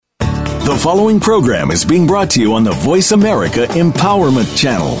The following program is being brought to you on the Voice America Empowerment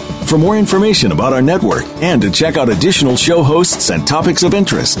Channel. For more information about our network and to check out additional show hosts and topics of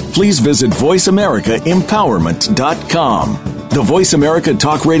interest, please visit voiceamericaempowerment.com. The Voice America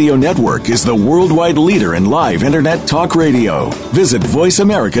Talk Radio Network is the worldwide leader in live Internet talk radio. Visit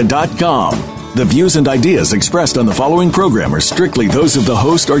voiceamerica.com. The views and ideas expressed on the following program are strictly those of the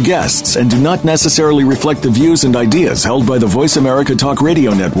host or guests and do not necessarily reflect the views and ideas held by the Voice America Talk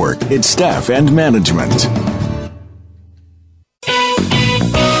Radio Network, its staff, and management.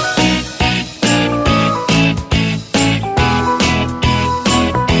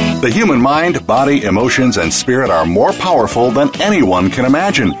 The human mind, body, emotions, and spirit are more powerful than anyone can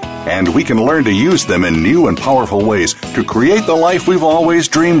imagine, and we can learn to use them in new and powerful ways to create the life we've always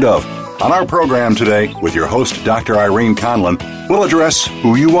dreamed of. On our program today, with your host, Dr. Irene Conlon, we'll address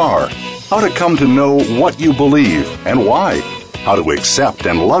who you are, how to come to know what you believe and why, how to accept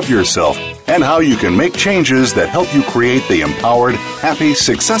and love yourself, and how you can make changes that help you create the empowered, happy,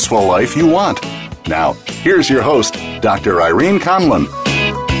 successful life you want. Now, here's your host, Dr. Irene Conlon.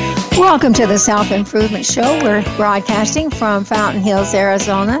 Welcome to the Self-Improvement Show. We're broadcasting from Fountain Hills,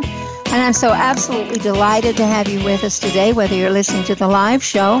 Arizona. And I'm so absolutely delighted to have you with us today, whether you're listening to the live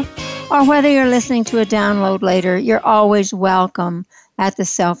show or whether you're listening to a download later. You're always welcome at the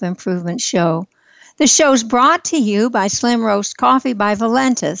Self-Improvement Show. The show's brought to you by Slim Roast Coffee by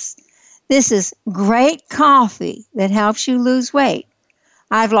Valentis. This is great coffee that helps you lose weight.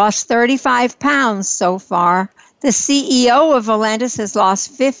 I've lost 35 pounds so far. The CEO of Valentis has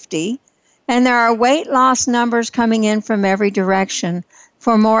lost 50, and there are weight loss numbers coming in from every direction.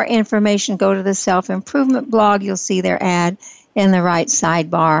 For more information, go to the Self-Improvement blog. You'll see their ad in the right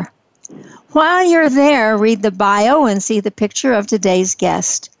sidebar. While you're there, read the bio and see the picture of today's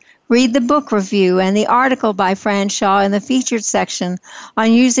guest. Read the book review and the article by Fran Shaw in the featured section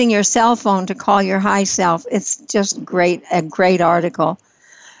on using your cell phone to call your high self. It's just great, a great article.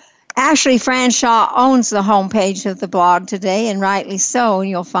 Actually, Fran Shaw owns the homepage of the blog today, and rightly so, and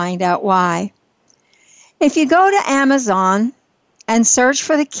you'll find out why. If you go to Amazon and search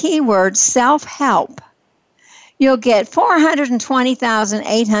for the keyword self-help, you'll get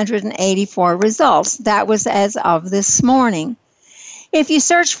 420,884 results. That was as of this morning. If you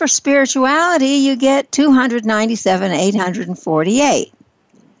search for spirituality, you get 297,848.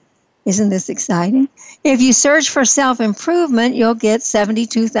 Isn't this exciting? If you search for self-improvement, you'll get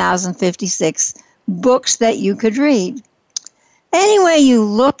 72,056 books that you could read. Any way you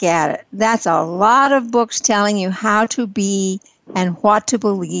look at it, that's a lot of books telling you how to be and what to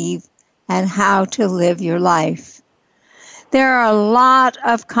believe and how to live your life. There are a lot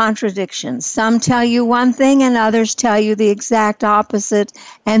of contradictions. Some tell you one thing and others tell you the exact opposite,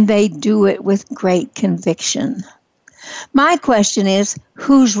 and they do it with great conviction. My question is,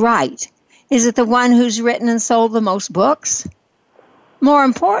 who's right? Is it the one who's written and sold the most books? More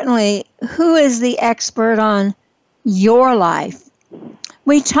importantly, who is the expert on your life?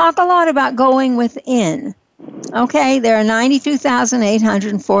 We talk a lot about going within. Okay, there are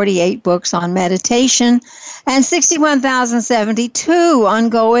 92,848 books on meditation and 61,072 on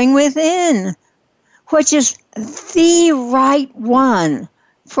going within, which is the right one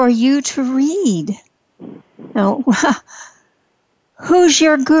for you to read. Now, who's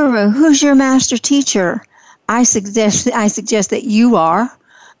your guru? Who's your master teacher? I suggest that you are.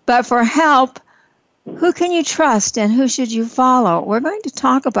 But for help, who can you trust and who should you follow? We're going to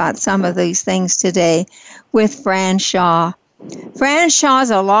talk about some of these things today with Fran Shaw. Fran Shaw is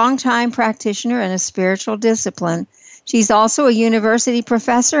a longtime practitioner in a spiritual discipline. She's also a university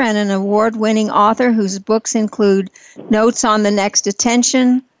professor and an award-winning author whose books include Notes on the Next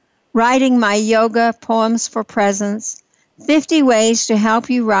Attention, Writing My Yoga Poems for Presence, 50 Ways to Help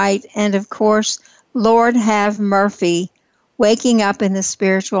You Write, and of course, Lord Have Murphy, Waking Up in the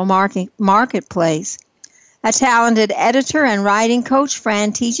Spiritual Marketplace. A talented editor and writing coach,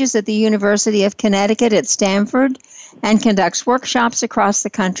 Fran teaches at the University of Connecticut at Stanford and conducts workshops across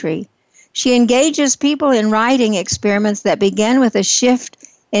the country. She engages people in writing experiments that begin with a shift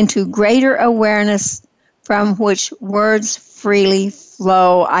into greater awareness from which words freely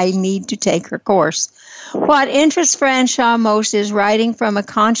flow. I need to take her course. What interests Fran Shaw most is writing from a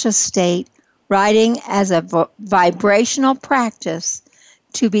conscious state, writing as a vibrational practice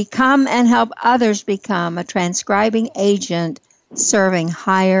to become and help others become a transcribing agent serving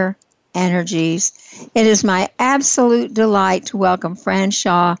higher energies. It is my absolute delight to welcome Fran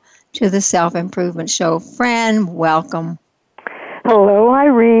Shaw to the Self-Improvement Show. Fran, welcome. Hello,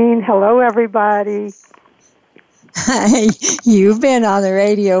 Irene. Hello, everybody. You've been on the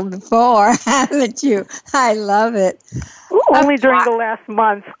radio before, haven't you? I love it. Only during the last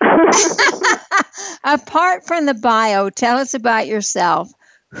month. Apart from the bio, tell us about yourself.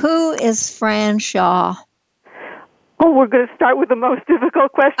 Who is Fran Shaw? Oh, we're going to start with the most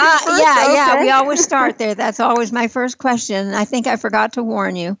difficult question first? Yeah, we always start there. That's always my first question. I think I forgot to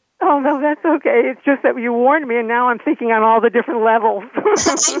warn you. Oh, no, that's okay. It's just that you warned me, and now I'm thinking on all the different levels.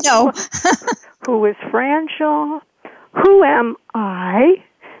 I know. Who is Fran Shaw? Who am I?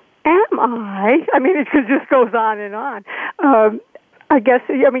 Am I? I mean, it just goes on and on. I guess,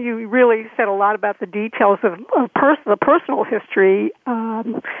 you really said a lot about the details of the personal history.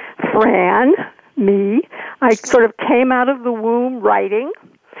 Fran, me, I sort of came out of the womb writing.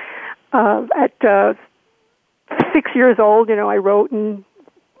 At 6 years old, I wrote and,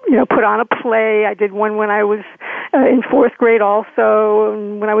 put on a play. I did one when I was in fourth grade also.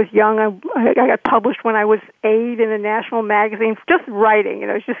 And when I was young, I got published when I was 8 in a national magazine, just writing,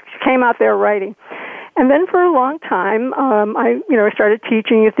 just came out there writing. And then for a long time, I started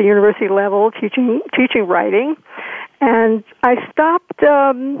teaching at the university level, teaching writing. And I stopped,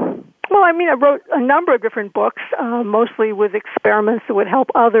 I wrote a number of different books, mostly with experiments that would help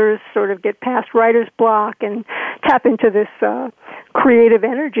others sort of get past writer's block and tap into this creative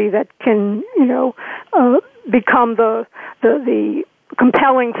energy that can, become the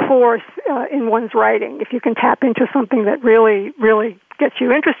compelling force in one's writing if you can tap into something that really, really gets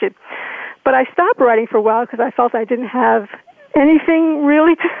you interested. But I stopped writing for a while because I felt I didn't have anything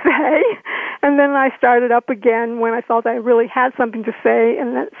really to say. And then I started up again when I felt I really had something to say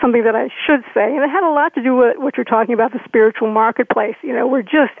and something that I should say. And it had a lot to do with what you're talking about, the spiritual marketplace. We're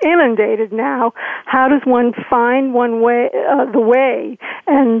just inundated now. How does one find the way?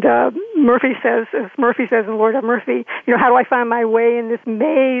 And Murphy says in Lord of Murphy, how do I find my way in this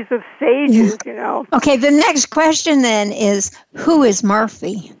maze of sages, Okay, the next question then is, who is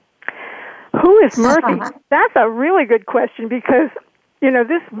Murphy? Who is Murphy? That's a really good question because,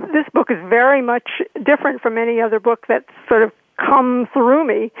 this book is very much different from any other book that's sort of come through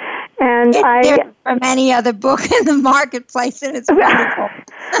me. And from any other book in the marketplace, and it's wonderful.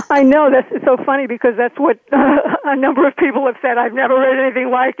 I know, that's so funny because that's what a number of people have said. I've never read anything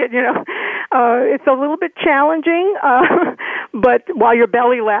like it, It's a little bit challenging, but while you're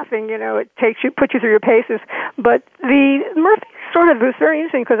belly laughing, it puts you through your paces. But the Murphy sort of was very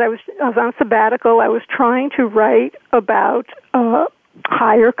interesting because I was on sabbatical. I was trying to write about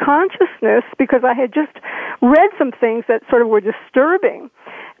higher consciousness because I had just read some things that sort of were disturbing.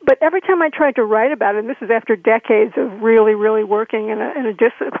 But every time I tried to write about it, and this is after decades of really, really working in a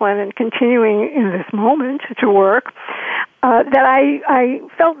discipline and continuing in this moment to work, that I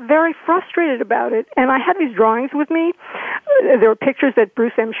felt very frustrated about it. And I had these drawings with me. There were pictures that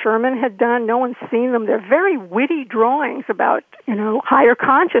Bruce M. Sherman had done. No one's seen them. They're very witty drawings about, higher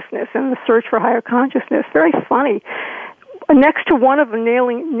consciousness and the search for higher consciousness. Very funny. Next to one of the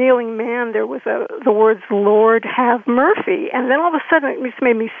kneeling man, there was the words, Lord have mercy. And then all of a sudden, it just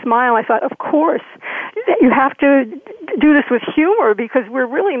made me smile. I thought, of course, you have to do this with humor because we're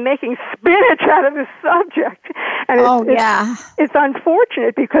really making spinach out of this subject. And it's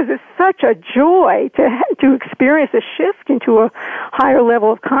unfortunate because it's such a joy to experience a shift into a higher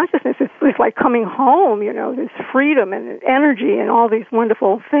level of consciousness. It's like coming home, there's freedom and energy and all these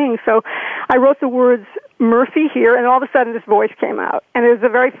wonderful things. So I wrote the words, Murphy here, and all of a sudden this voice came out, and it was a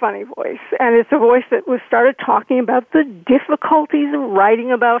very funny voice, and it's a voice that started talking about the difficulties of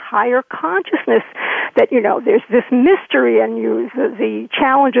writing about higher consciousness, that, there's this mystery, and the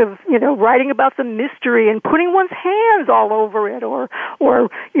challenge of, writing about the mystery and putting one's hands all over it, or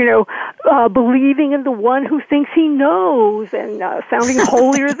believing in the one who thinks he knows, and sounding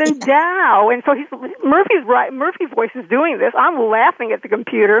holier than Tao, and so Murphy's voice is doing this. I'm laughing at the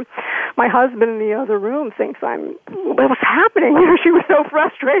computer. My husband in the other room thinks what's happening? She was so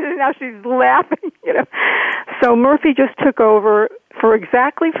frustrated, and now she's laughing, So Murphy just took over for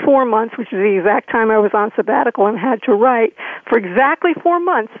exactly 4 months, which is the exact time I was on sabbatical and had to write. For exactly 4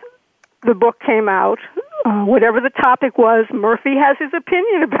 months, the book came out. Whatever the topic was, Murphy has his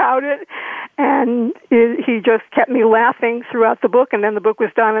opinion about it, and he just kept me laughing throughout the book, and then the book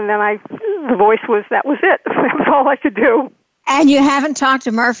was done, and then that was it. That was all I could do. And you haven't talked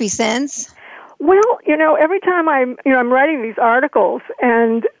to Murphy since? Well, every time I'm writing these articles,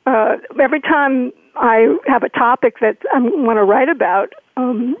 and every time I have a topic that I want to write about,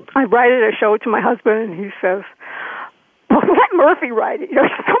 I write it or show it to my husband, and he says, well, let Murphy write it.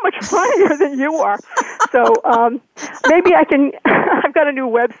 She's so much funnier than you are. So maybe I can, I've got a new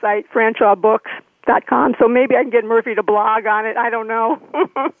website, franshawbooks.com, so maybe I can get Murphy to blog on it. I don't know.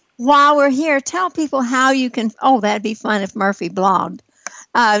 While we're here, tell people how you can, that'd be fun if Murphy blogged.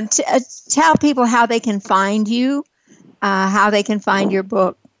 Tell people how they can find you how they can find your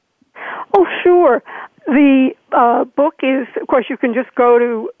book? Oh, sure. The book is, of course, you can just go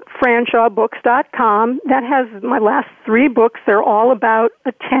to franshawbooks.com. That has my last 3 books. They're all about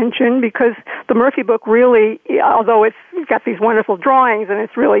attention, because the Murphy book really, although it's got these wonderful drawings and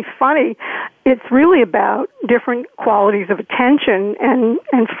it's really funny, it's really about different qualities of attention and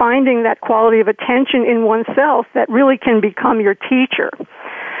finding that quality of attention in oneself that really can become your teacher,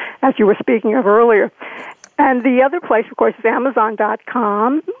 as you were speaking of earlier. And the other place, of course, is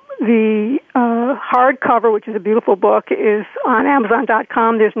Amazon.com. The hardcover, which is a beautiful book, is on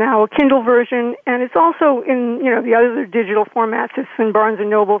Amazon.com. There's now a Kindle version, and it's also in the other digital formats. It's in Barnes &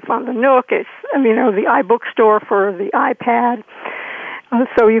 Noble on the Nook. It's the iBookstore for the iPad.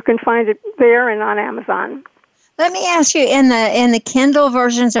 So you can find it there and on Amazon. Let me ask you, in the Kindle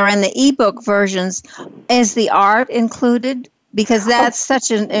versions or in the ebook versions, is the art included? Because that's such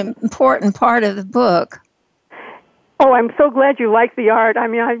an important part of the book. Oh, I'm so glad you like the art. I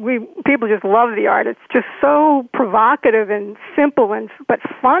mean, people just love the art. It's just so provocative and simple, but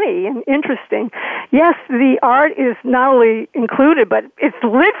funny and interesting. Yes, the art is not only included, but it's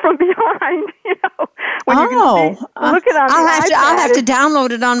lit from behind. When you can see, look at it on the iPad. I'll have to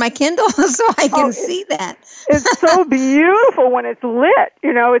download it on my Kindle so I can see that. It's so beautiful when it's lit.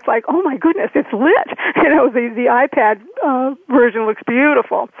 It's like, oh my goodness, it's lit. The iPad version looks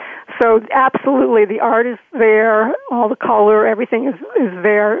beautiful. So absolutely, the art is there. All the color, everything is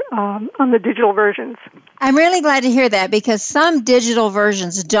there on the digital versions. I'm really glad to hear that, because some digital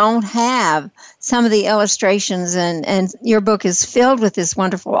versions don't have some of the illustrations, and your book is filled with this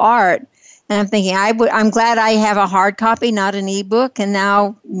wonderful art. And I'm thinking, I'm glad I have a hard copy, not an ebook. And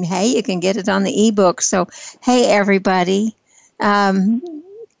now, hey, you can get it on the ebook. So, hey, everybody, after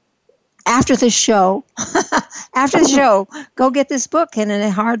the show, go get this book in a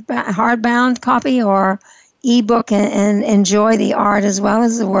hardbound copy or ebook and enjoy the art as well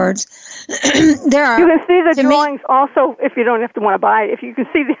as the words. You can see the drawings also, if you don't have to want to buy it. If you can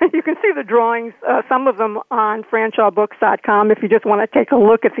see the drawings, some of them on franshawbooks.com. If you just want to take a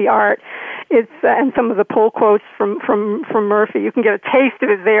look at the art, it's and some of the pull quotes from Murphy. You can get a taste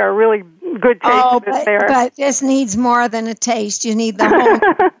of it there. A really good taste of it there. But this needs more than a taste. You need the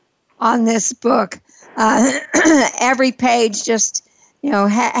whole on this book. Every page just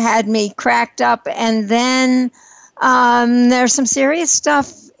had me cracked up, and then there's some serious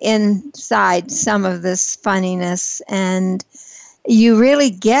stuff inside some of this funniness, and you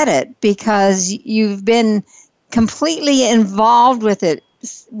really get it because you've been completely involved with it,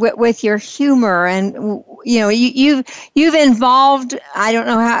 with your humor, and you've involved. I don't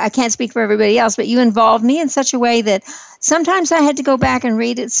know how, I can't speak for everybody else, but you involved me in such a way that sometimes I had to go back and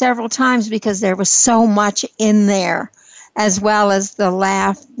read it several times because there was so much in there, as well as the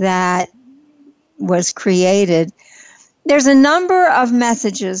laugh that was created. There's a number of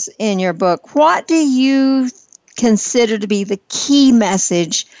messages in your book. What do you consider to be the key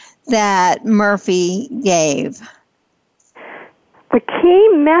message that Murphy gave? The key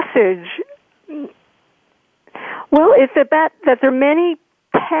message, well, it's about that there are many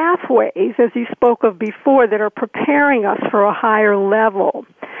pathways, as you spoke of before, that are preparing us for a higher level.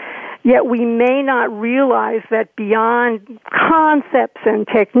 Yet we may not realize that beyond concepts and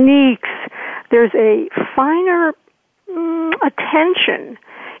techniques, there's a finer attention.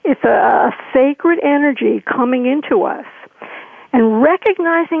 It's a sacred energy coming into us. And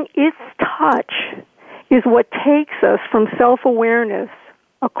recognizing its touch is what takes us from self-awareness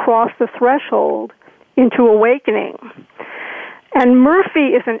across the threshold into awakening. And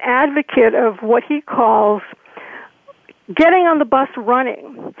Murphy is an advocate of what he calls getting on the bus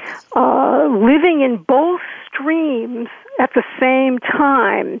running, living in both streams at the same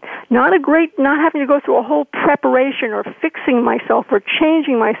time, not having to go through a whole preparation or fixing myself or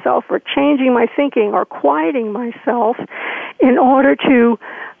changing my thinking or quieting myself in order to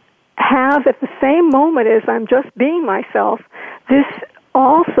have at the same moment as I'm just being myself, this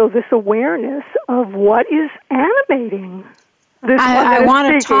awareness of what is animating. I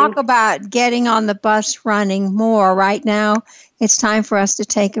want to talk about getting on the bus running more. Right now, it's time for us to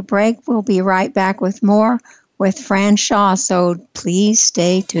take a break. We'll be right back with more with Fran Shaw, so please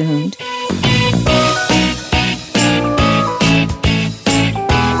stay tuned.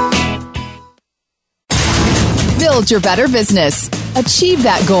 Build your better business. Achieve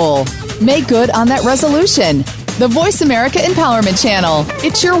that goal. Make good on that resolution. The Voice America Empowerment Channel.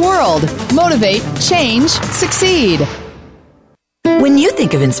 It's your world. Motivate, change, succeed. When you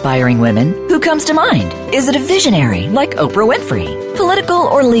think of inspiring women, who comes to mind? Is it a visionary like Oprah Winfrey? Political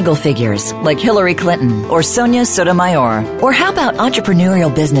or legal figures like Hillary Clinton or Sonia Sotomayor? Or how about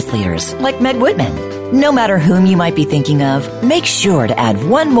entrepreneurial business leaders like Meg Whitman? No matter whom you might be thinking of, make sure to add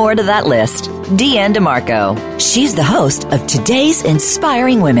one more to that list. Deanne DeMarco. She's the host of Today's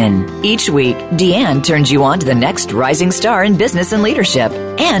Inspiring Women. Each week, Deanne turns you on to the next rising star in business and leadership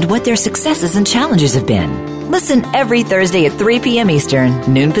and what their successes and challenges have been. Listen every Thursday at 3 p.m. Eastern,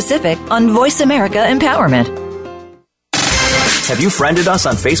 noon Pacific on Voice America Empowerment. Have you friended us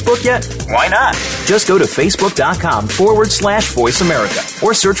on Facebook yet? Why not? Just go to facebook.com/Voice America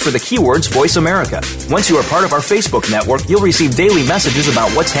or search for the keywords Voice America. Once you are part of our Facebook network, you'll receive daily messages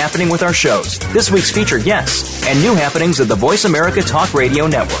about what's happening with our shows, this week's featured guests, and new happenings at the Voice America Talk Radio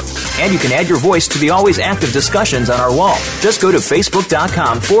Network. And you can add your voice to the always active discussions on our wall. Just go to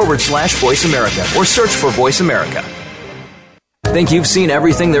facebook.com/Voice America or search for Voice America. Think you've seen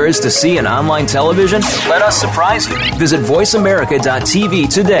everything there is to see in online television? Let us surprise you. Visit voiceamerica.tv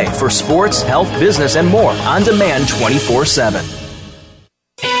today for sports, health, business, and more on demand 24/7.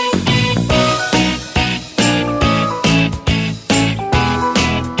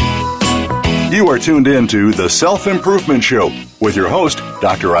 You are tuned in to The Self-Improvement Show with your host,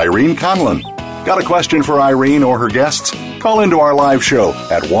 Dr. Irene Conlon. Got a question for Irene or her guests? Call into our live show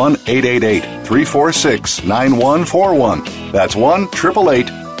at 1-888-346-9141. That's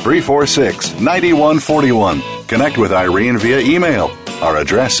 1-888-346-9141. Connect with Irene via email. Our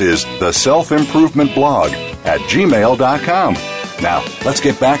address is theselfimprovementblog@gmail.com. Now, let's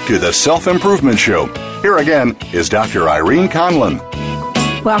get back to The Self-Improvement Show. Here again is Dr. Irene Conlon.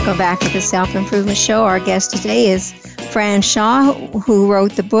 Welcome back to the Self-Improvement Show. Our guest today is Fran Shaw, who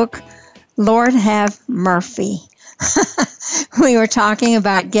wrote the book, Lord Have Murphy. We were talking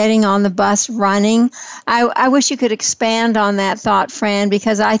about getting on the bus running. I wish you could expand on that thought, Fran,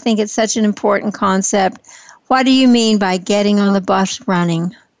 because I think it's such an important concept. What do you mean by getting on the bus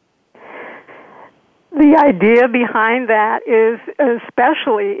running? The idea behind that is,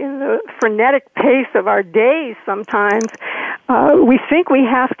 especially in the frenetic pace of our days sometimes, we think we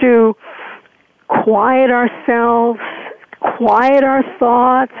have to quiet ourselves, quiet our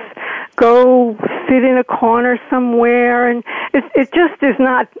thoughts, go sit in a corner somewhere, and it just is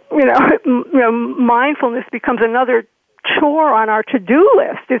not, mindfulness becomes another chore on our to-do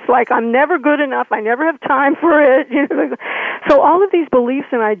list. It's like, I'm never good enough, I never have time for it. So all of these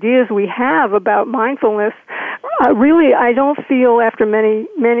beliefs and ideas we have about mindfulness, really, I don't feel after many,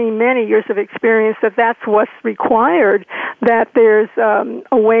 many, many years of experience that that's what's required, that there's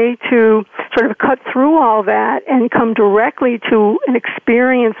a way to sort of cut through all that and come directly to an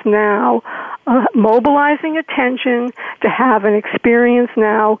experience now, mobilizing attention to have an experience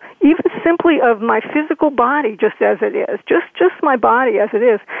now, even simply of my physical body just as it is, just my body as it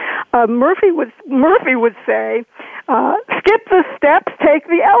is. Murphy would say, skip the steps, take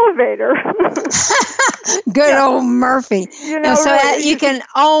the elevator. Good old Murphy. Right. You can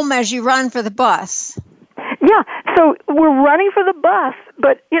ohm as you run for the bus. Yeah, so we're running for the bus,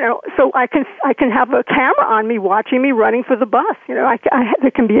 but so I can have a camera on me watching me running for the bus. There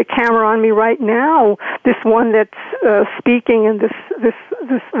can be a camera on me right now. This one that's speaking, and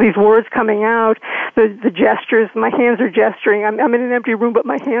these words coming out. The gestures. My hands are gesturing. I'm in an empty room, but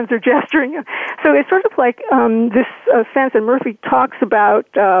my hands are gesturing. So it's sort of like this sense. And Murphy talks about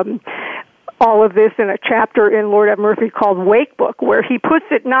all of this in a chapter in Lord Have Murphy called Wake Book, where he puts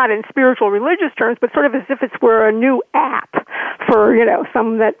it not in spiritual religious terms, but sort of as if it were a new app for,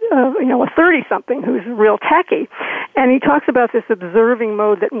 some that, a 30-something who's real techie. And he talks about this observing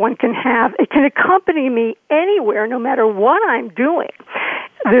mode that one can have. It can accompany me anywhere, no matter what I'm doing.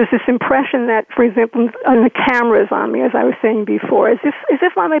 There's this impression that, for example, the camera is on me, as I was saying before, as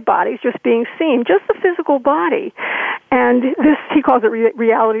if my body's just being seen, just the physical body. And this, he calls it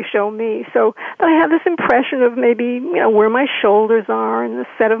reality show me. So I have this impression of maybe, where my shoulders are and the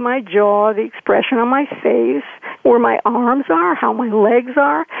set of my jaw, the expression on my face, where my arms are, how my legs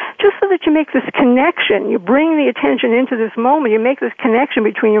are, just so that you make this connection. You bring the attention into this moment. You make this connection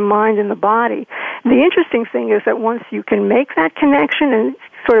between your mind and the body. The interesting thing is that once you can make that connection and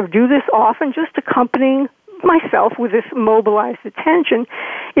sort of do this often, just accompanying myself with this mobilized attention,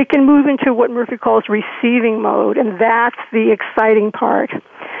 it can move into what Murphy calls receiving mode, and that's the exciting part.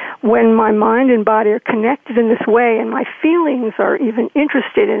 When my mind and body are connected in this way, and my feelings are even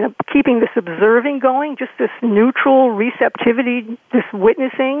interested in keeping this observing going, just this neutral receptivity, this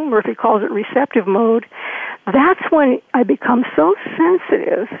witnessing, Murphy calls it receptive mode, that's when I become so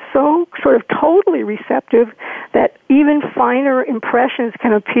sensitive, so sort of totally receptive, that even finer impressions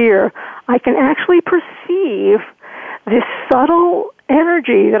can appear. I can actually perceive this subtle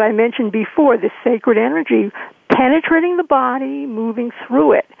energy that I mentioned before, this sacred energy, penetrating the body, moving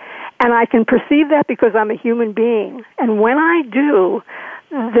through it. And I can perceive that because I'm a human being. And when I do,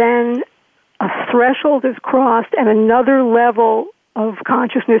 then a threshold is crossed and another level of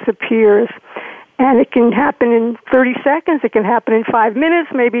consciousness appears. And it can happen in 30 seconds. It can happen in 5 minutes.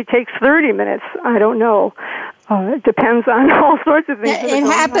 Maybe it takes 30 minutes. I don't know. It depends on all sorts of things. It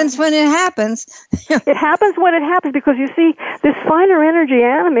happens when it happens. It happens when it happens because, you see, this finer energy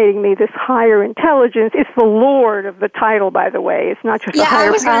animating me, this higher intelligence, it's the Lord of the title, by the way. It's not just a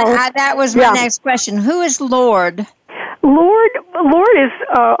higher power. That was my next question. Who is Lord? Lord is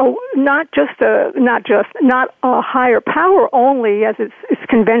not a higher power only, as it's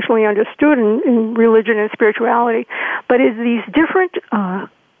conventionally understood in religion and spirituality, but is these different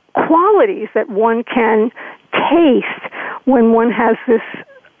qualities that one can taste when one has this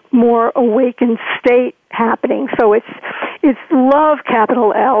more awakened state happening. So it's love,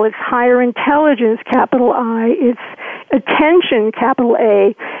 capital L, it's higher intelligence, capital I, it's attention, capital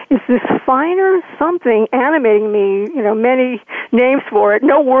A. It's this finer something animating me, many names for it,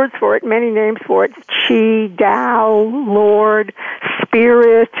 no words for it, many names for it. Chi, Tao, Lord,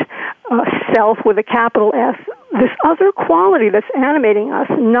 Spirit, Self with a capital S. This other quality that's animating us,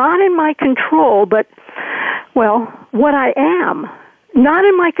 not in my control, but, what I am. Not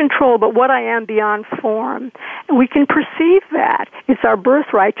in my control, but what I am beyond form. And we can perceive that. It's our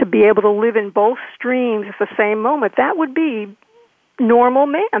birthright to be able to live in both streams at the same moment. That would be normal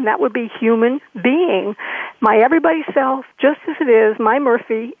man. That would be human being. My everybody self, just as it is. My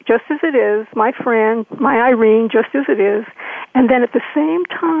Murphy, just as it is. My Fran, my Irene, just as it is. And then at the same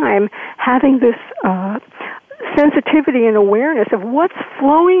time, having this sensitivity and awareness of what's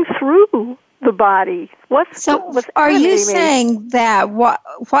flowing through the body. What's are you saying that what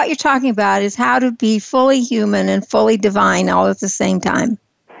you're talking about is how to be fully human and fully divine all at the same time?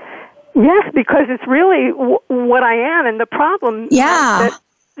 Yes, because it's really what I am, and the problem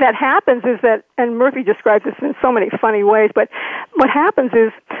that happens is that, and Murphy describes this in so many funny ways, but what happens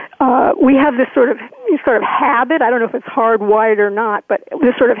is we have this sort of habit. I don't know if it's hardwired or not, but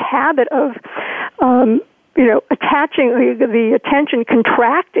this sort of habit of attaching the attention,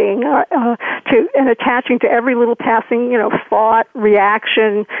 contracting to and attaching to every little passing, thought,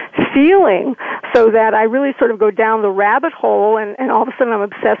 reaction, feeling, so that I really sort of go down the rabbit hole, and all of a sudden I'm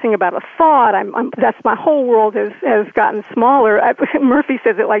obsessing about a thought. That's my whole world has gotten smaller. Murphy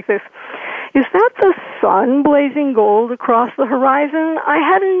says it like this: "Is that the sun blazing gold across the horizon? I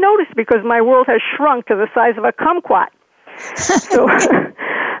hadn't noticed because my world has shrunk to the size of a kumquat."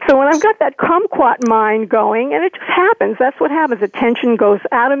 So when I've got that kumquat mind going, and it just happens, that's what happens. Attention goes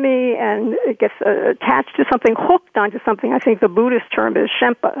out of me, and it gets attached to something, hooked onto something. I think the Buddhist term is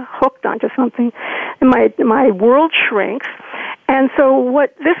Shempa, hooked onto something, and my world shrinks. And so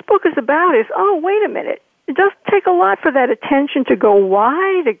what this book is about is, wait a minute. It doesn't take a lot for that attention to go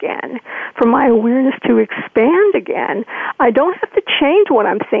wide again, for my awareness to expand again. I don't have to change what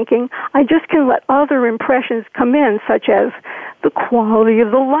I'm thinking. I just can let other impressions come in, such as the quality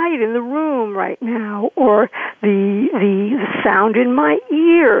of the light in the room right now, or the sound in my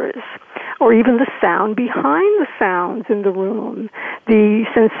ears, or even the sound behind the sounds in the room, the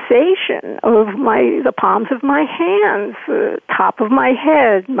sensation of the palms of my hands, the top of my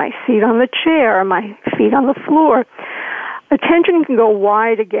head, my seat on the chair, my feet on the floor. Attention can go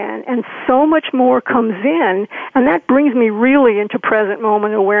wide again, and so much more comes in, and that brings me really into present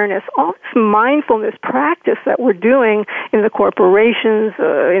moment awareness. All this mindfulness practice that we're doing in the corporations,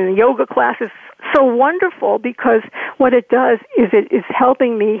 in the yoga classes, so wonderful, because what it does is it is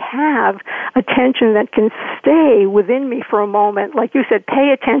helping me have attention that can stay within me for a moment. Like you said, pay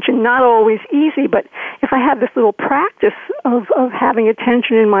attention, not always easy, but if I have this little practice of having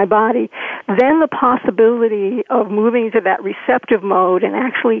attention in my body, then the possibility of moving into that receptive mode and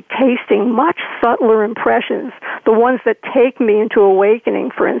actually tasting much subtler impressions, the ones that take me into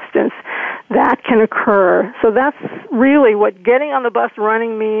awakening, for instance, that can occur. So that's really what getting on the bus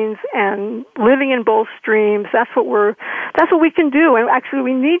running means, and living in both streams. That's what we can do, and actually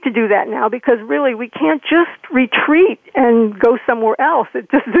we need to do that now, because really we can't just retreat and go somewhere else. It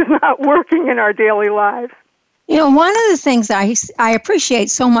just is not working in our daily lives. One of the things I appreciate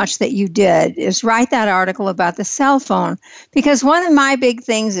so much that you did is write that article about the cell phone, because one of my big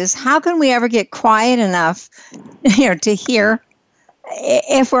things is, how can we ever get quiet enough to hear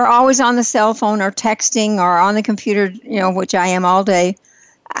if we're always on the cell phone or texting or on the computer, which I am all day?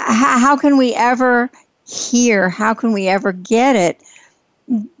 How can we ever hear? How can we ever get it?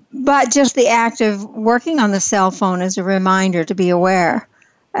 But just the act of working on the cell phone is a reminder to be aware.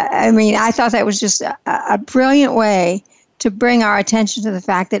 I thought that was just a brilliant way to bring our attention to the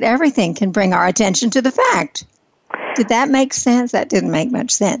fact that everything can bring our attention to the fact. Did that make sense? That didn't make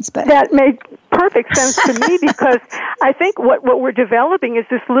much sense, but that made perfect sense to me, because I think what we're developing is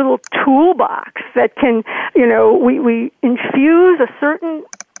this little toolbox that can, we infuse a certain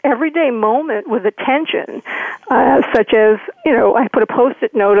everyday moment with attention, such as, I put a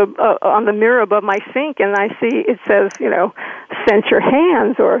Post-it note on the mirror above my sink, and I see it says, sense your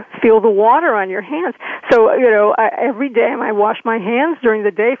hands, or feel the water on your hands. So, every day I wash my hands during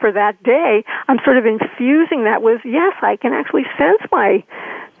the day for that day, I'm sort of infusing that with, yes, I can actually sense my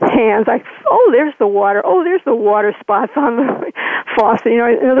hands. There's the water. Oh, there's the water spots on the faucet.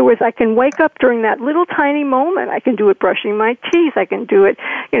 In other words, I can wake up during that little tiny moment. I can do it brushing my teeth. I can do it,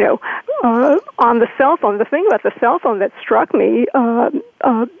 on the cell phone. The thing about the cell phone that struck me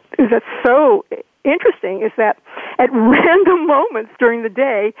is that's so interesting is that at random moments during the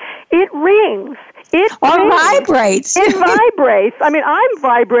day, it rings. It vibrates. It vibrates. I mean, I'm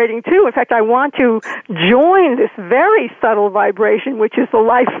vibrating too. In fact, I want to join this very subtle vibration, which is the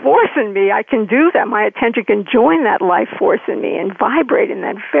life force in me. I can do that. My attention can join that life force in me and vibrate in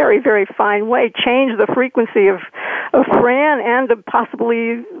that very, very fine way, change the frequency of Fran and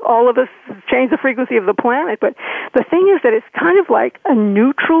possibly all of us, change the frequency of the planet. But the thing is that it's kind of like a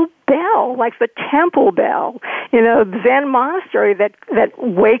neutral bell, like the temple bell in a Zen monastery that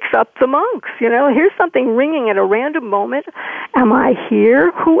wakes up the monks. Here's something ringing at a random moment. Am I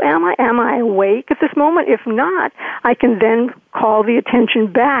here? Who am I? Am I awake at this moment? If not, I can then call the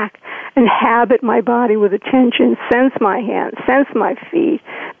attention back, inhabit my body with attention, sense my hands, sense my feet,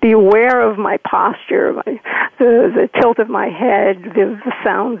 be aware of my posture, the tilt of my head, the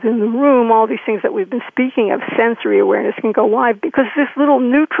sounds in the room, all these things that we've been speaking of. Sensory awareness can go live because this little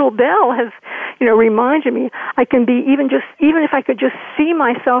neutral bell has, reminded me I can be even if I could just see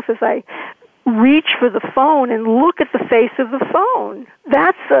myself as I reach for the phone and look at the face of the phone.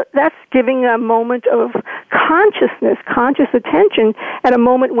 That's giving a moment of consciousness, conscious attention at a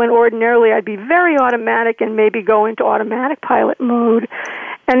moment when ordinarily I'd be very automatic and maybe go into automatic pilot mode.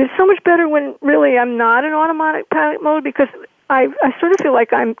 And it's so much better when really I'm not in automatic pilot mode, because I sort of feel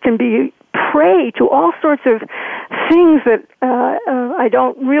like I can be prey to all sorts of things that I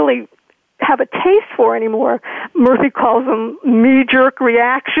don't really have a taste for anymore. Murphy calls them knee-jerk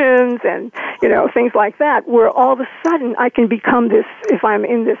reactions and, things like that, where all of a sudden I can become this, if I'm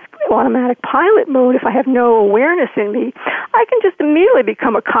in this automatic pilot mode, if I have no awareness in me, I can just immediately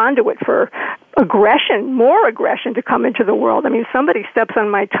become a conduit for aggression, more aggression to come into the world. I mean, somebody steps on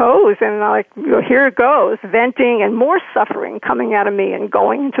my toes and here it goes, venting and more suffering coming out of me and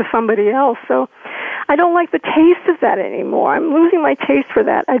going into somebody else. So I don't like the taste of that anymore. I'm losing my taste for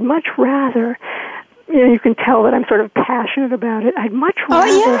that. I'd much rather, you can tell that I'm sort of passionate about it. I'd much rather...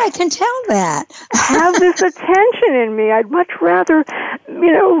 Oh, yeah, I can tell that. have this attention in me. I'd much rather,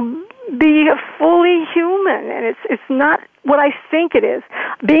 be a fully human. And it's not what I think it is.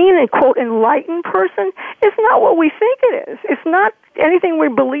 Being an, quote, enlightened person is not what we think it is. It's not anything we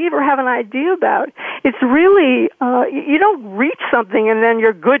believe or have an idea about. It's really, you don't reach something and then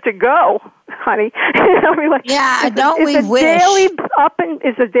you're good to go, honey. Don't we wish?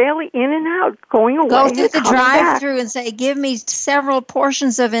 It's a daily in and out, going away. Go through the drive-through and say, give me several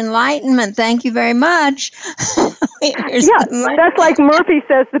portions of enlightenment. Thank you very much. That's like Murphy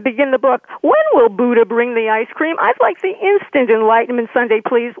says to begin the book. When will Buddha bring the ice cream? I'd like the instant enlightenment sundae,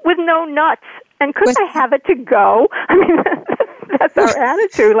 please, with no nuts. And could I have it to go? I mean, that's our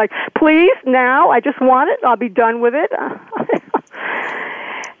attitude. Like, please, now, I just want it. I'll be done with it.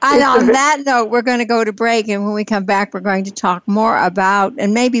 And on that note, we're going to go to break. And when we come back, we're going to talk more about,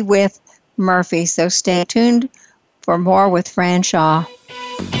 and maybe with Murphy. So stay tuned for more with Fran Shaw.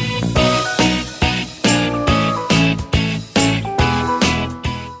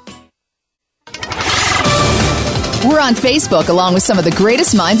 We're on Facebook along with some of the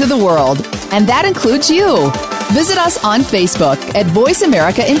greatest minds of the world, and that includes you. Visit us on Facebook at Voice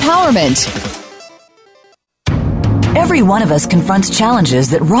America Empowerment. Every one of us confronts challenges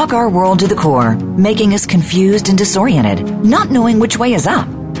that rock our world to the core, making us confused and disoriented, not knowing which way is up.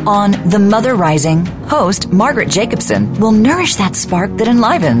 On The Mother Rising, host Margaret Jacobson will nourish that spark that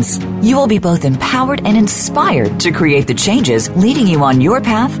enlivens. You will be both empowered and inspired to create the changes leading you on your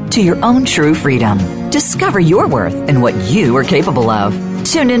path to your own true freedom. Discover your worth and what you are capable of.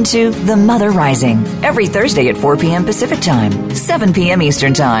 Tune into The Mother Rising every Thursday at 4 p.m. Pacific Time, 7 p.m.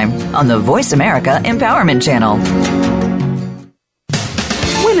 Eastern Time on the Voice America Empowerment Channel.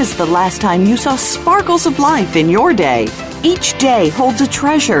 When is the last time you saw sparkles of life in your day? Each day holds a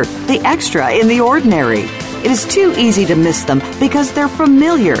treasure, the extra in the ordinary. It is too easy to miss them because they're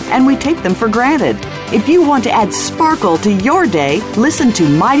familiar and we take them for granted. If you want to add sparkle to your day, listen to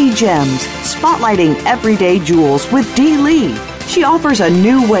Mighty Gems, spotlighting everyday jewels with Dee Lee. She offers a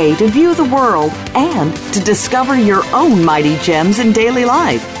new way to view the world and to discover your own mighty gems in daily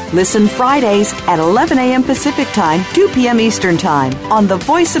life. Listen Fridays at 11 a.m. Pacific Time, 2 p.m. Eastern Time on the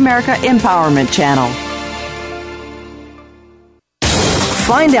Voice America Empowerment Channel.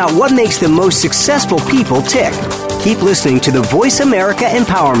 Find out what makes the most successful people tick. Keep listening to the Voice America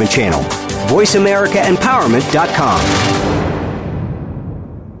Empowerment Channel. VoiceAmericaEmpowerment.com.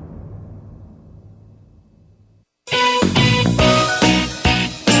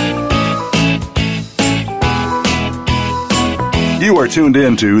 You are tuned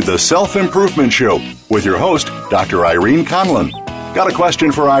in to The Self-Improvement Show with your host, Dr. Irene Conlon. Got a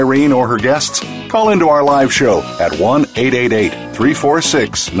question for Irene or her guests? Call into our live show at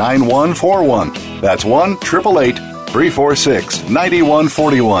 1-888-346-9141. That's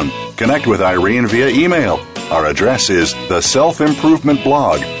 1-888-346-9141. Connect with Irene via email. Our address is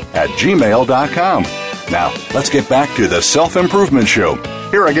theselfimprovementblog@gmail.com. Now, let's get back to The Self-Improvement Show.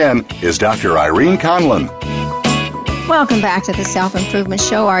 Here again is Dr. Irene Conlon. Welcome back to the Self-Improvement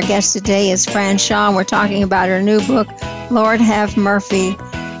Show. Our guest today is Fran Shaw, and we're talking about her new book, Lord Have Murphy.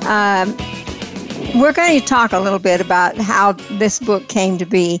 We're going to talk a little bit about how this book came to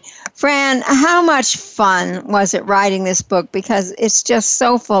be. Fran, how much fun was it writing this book? Because it's just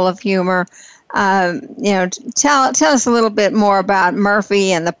so full of humor. Tell us a little bit more about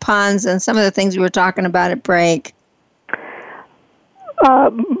Murphy and the puns and some of the things we were talking about at break.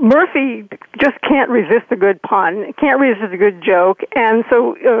 Murphy just can't resist a good pun, can't resist a good joke, and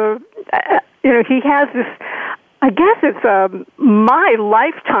so he has this. I guess it's my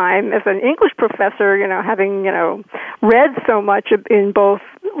lifetime as an English professor, having read so much in both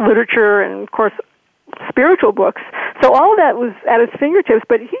literature and, of course, spiritual books. So all of that was at his fingertips,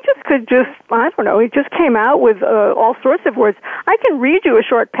 but he just came out with all sorts of words. I can read you a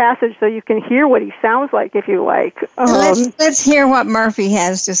short passage so you can hear what he sounds like if you like. Let's hear what Murphy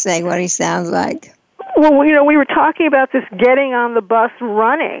has to say, what he sounds like. Well, we were talking about this getting on the bus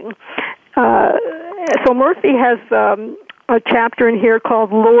running. So Murphy has a chapter in here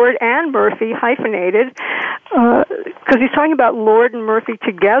called Lord and Murphy, hyphenated, because he's talking about Lord and Murphy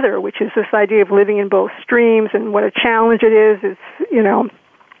together, which is this idea of living in both streams and what a challenge it is. It's,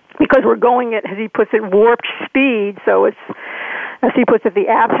 because we're going at, as he puts it, warped speed, so it's, as he puts it, the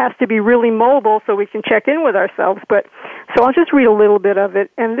app has to be really mobile so we can check in with ourselves. So I'll just read a little bit of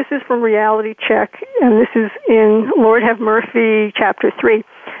it, and this is from Reality Check, and this is in Lord Have Murphy, Chapter 3.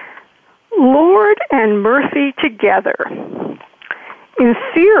 Lord and Murphy together. In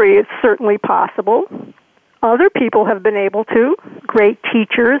theory, it's certainly possible. Other people have been able to, great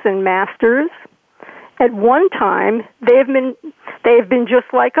teachers and masters. At one time, they have been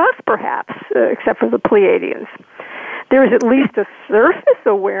just like us, perhaps, except for the Pleiadians. There is at least a surface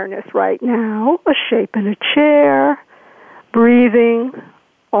awareness right now, a shape in a chair, breathing.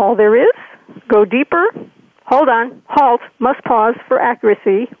 All there is, go deeper. Hold on, halt, must pause for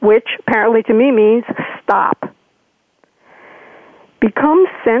accuracy, which apparently to me means stop. Become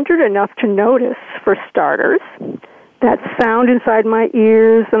centered enough to notice, for starters, that sound inside my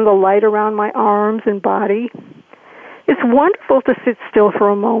ears and the light around my arms and body. It's wonderful to sit still for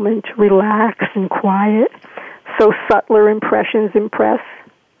a moment, relax and quiet, so subtler impressions impress.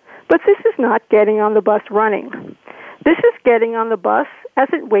 But this is not getting on the bus running. This is getting on the bus as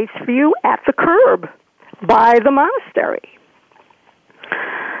it waits for you at the curb. By the monastery.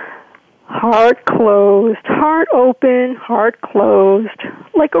 Heart closed, heart open, heart closed,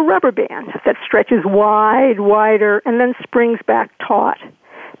 like a rubber band that stretches wide, wider, and then springs back taut.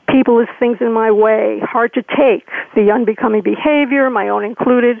 People as things in my way, hard to take, the unbecoming behavior, my own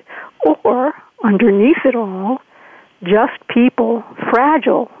included, or, underneath it all, just people,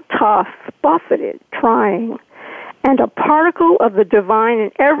 fragile, tough, buffeted, trying, and a particle of the divine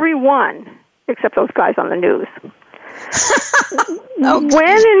in every one, except those guys on the news.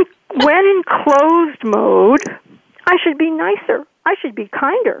 Okay. When in closed mode, I should be nicer. I should be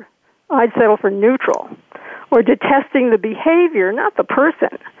kinder. I'd settle for neutral. Or detesting the behavior, not the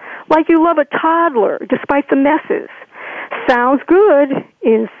person. Like you love a toddler, despite the messes. Sounds good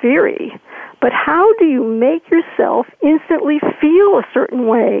in theory, but how do you make yourself instantly feel a certain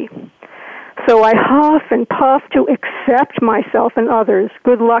way? So I huff and puff to accept myself and others.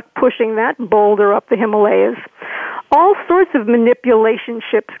 Good luck pushing that boulder up the Himalayas. All sorts of manipulation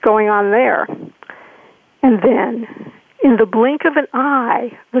ships going on there. And then, in the blink of an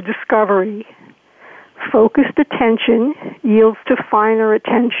eye, the discovery. Focused attention yields to finer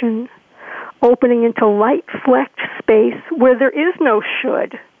attention, opening into light-flecked space where there is no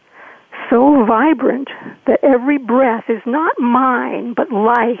should. So vibrant that every breath is not mine, but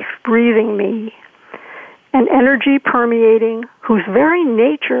life breathing me. an energy permeating whose very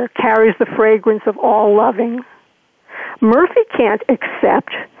nature carries the fragrance of all loving. Murphy can't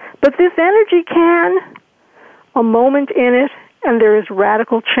accept, but this energy can. A moment in it, and there is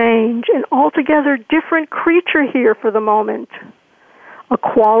radical change, an altogether different creature here for the moment. A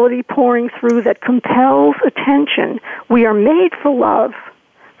quality pouring through that compels attention. We are made for love,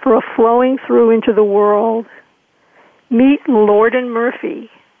 for a flowing through into the world. Meet Lord and Murphy,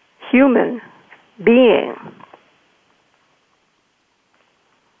 human being.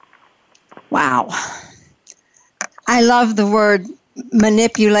 Wow. I love the word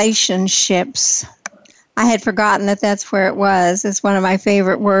manipulation ships. I had forgotten that that's where it was. It's one of my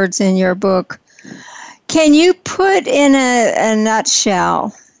favorite words in your book. Can you put in a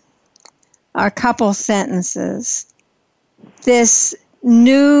nutshell, or a couple sentences, this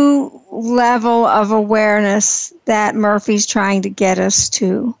new level of awareness that Murphy's trying to get us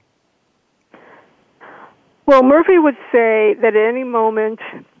to? Well, Murphy would say that at any moment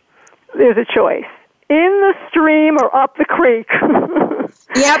there's a choice. In the stream or up the creek.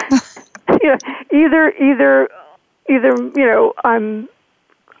 Yep. Either I'm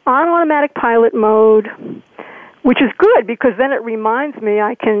on automatic pilot mode, which is good because then it reminds me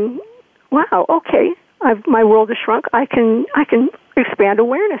my world has shrunk. I can expand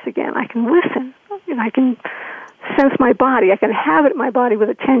awareness again. I can listen. I can sense my body. I can habit my body with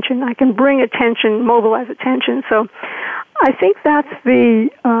attention. I can bring attention, mobilize attention. So I think that's the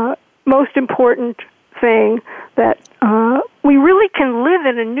most important thing, that we really can live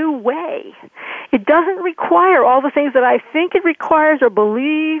in a new way. It doesn't require all the things that I think it requires, or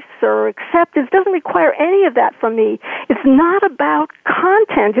beliefs or acceptance. It doesn't require any of that from me. It's not about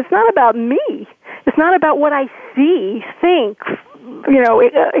content. It's not about me. It's not about what I see, think,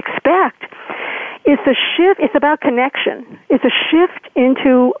 expect. It's a shift. It's about connection. It's a shift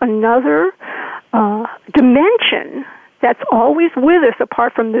into another dimension that's always with us,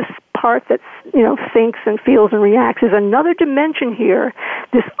 apart from this part that thinks and feels and reacts. There's another dimension here,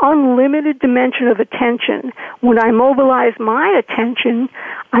 this unlimited dimension of attention. When I mobilize my attention,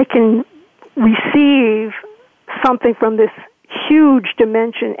 I can receive something from this huge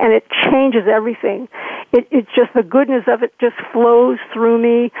dimension, and it changes everything. It's just, the goodness of it just flows through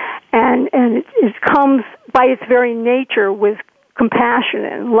me, and it comes by its very nature with compassion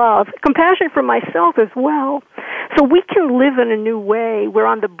and love, compassion for myself as well. So we can live in a new way. We're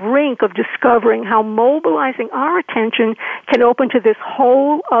on the brink of discovering how mobilizing our attention can open to this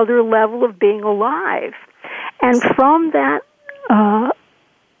whole other level of being alive. And from that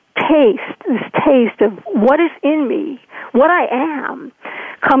this taste of what is in me, what I am,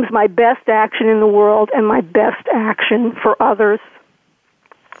 comes my best action in the world and my best action for others.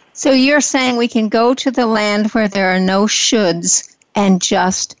 So you're saying we can go to the land where there are no shoulds and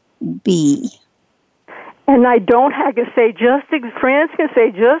just be. And I can say Fran can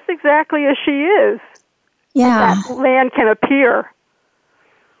say just exactly as she is. Yeah. That land can appear.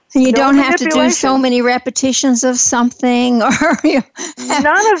 And you don't have to do so many repetitions of something, or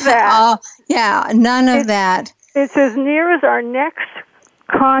none of that. None of that. It's as near as our next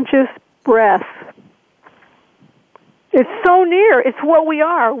conscious breath. It's so near. It's what we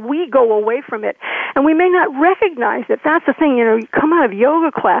are. We go away from it. And we may not recognize it. That's the thing. You come out of yoga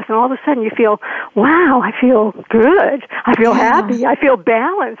class and all of a sudden you feel, wow, I feel good. I feel happy. I feel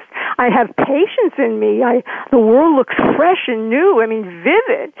balanced. I have patience in me. The world looks fresh and new.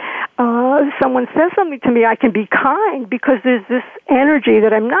 Vivid. Someone says something to me, I can be kind, because there's this energy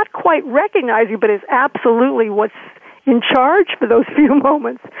that I'm not quite recognizing, but is absolutely what's in charge for those few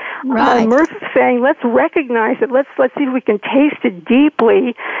moments. Right. Murph's saying, let's recognize it. Let's see if we can taste it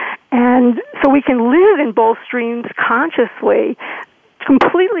deeply, and so we can live in both streams consciously.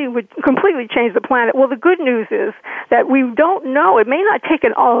 Would completely change the planet. Well, the good news is that we don't know. It may not take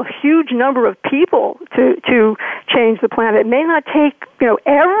a huge number of people to change the planet. It may not take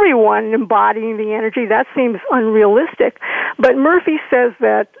everyone embodying the energy. That seems unrealistic. But Murphy says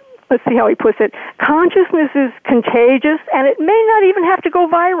that, let's see how he puts it, consciousness is contagious, and it may not even have to go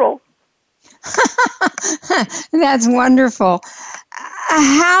viral. That's wonderful.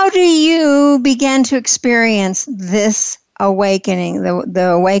 How do you begin to experience this awakening, the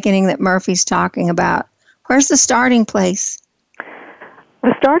awakening that Murphy's talking about? Where's the starting place?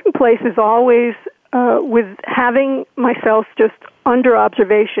 The starting place is always with having myself just under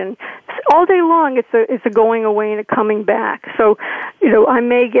observation. All day long, it's a going away and a coming back. So, I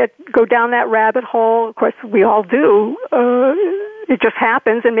may go down that rabbit hole. Of course, we all do. It just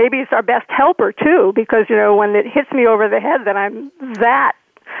happens, and maybe it's our best helper too, because when it hits me over the head that I'm that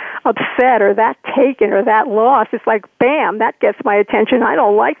upset or that taken or that lost, it's like, bam, that gets my attention. I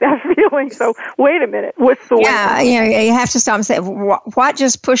don't like that feeling. So wait a minute. What's the way? You have to stop and say, what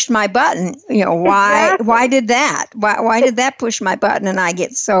just pushed my button? Why? Exactly. Why did that? Why did that push my button? And I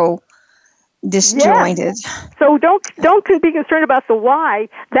get so disjointed. Yes. So don't be concerned about the why.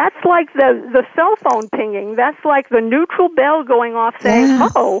 That's like the cell phone pinging. That's like the neutral bell going off saying,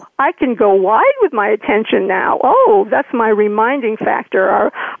 oh, I can go wide with my attention now. Oh, that's my reminding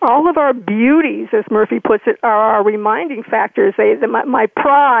factor. All of our beauties, as Murphy puts it, are our reminding factors. My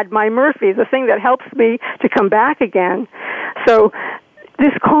prod, my Murphy, the thing that helps me to come back again. So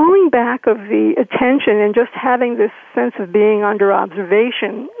this calling back of the attention and just having this sense of being under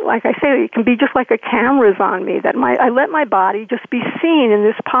observation, like I say, it can be just like a camera's on me, that I let my body just be seen in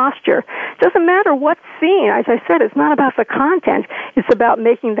this posture. It doesn't matter what's seen. As I said, it's not about the content. It's about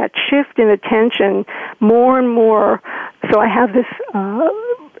making that shift in attention more and more. So I have this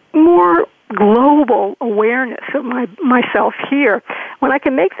more global awareness of myself here. When I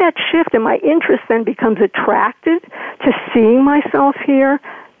can make that shift and my interest then becomes attracted to seeing myself here,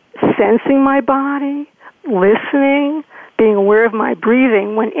 sensing my body, listening, being aware of my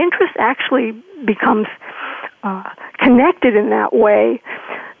breathing, when interest actually becomes connected in that way,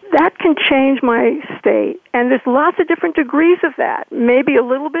 that can change my state. And there's lots of different degrees of that. Maybe a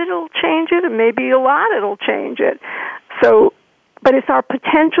little bit it'll change it, and maybe a lot it'll change it. But it's our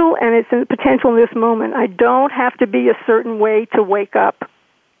potential, and it's the potential in this moment. I don't have to be a certain way to wake up.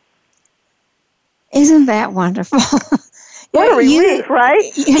 Isn't that wonderful? What a relief, right?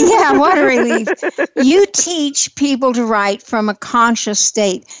 Yeah, what a relief. You teach people to write from a conscious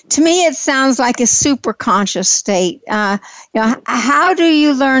state. To me, it sounds like a super conscious state. How do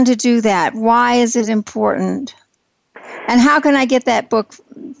you learn to do that? Why is it important? And how can I get that book,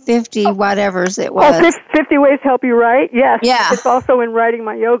 50 whatevers it was? 50 Ways to Help You Write? Yes. Yeah. It's also in Writing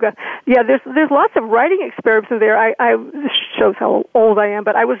My Yoga. Yeah, there's lots of writing experiments in there. This shows how old I am,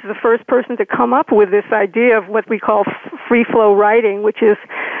 but I was the first person to come up with this idea of what we call free flow writing, which is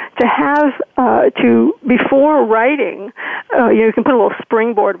to have, before writing, you can put a little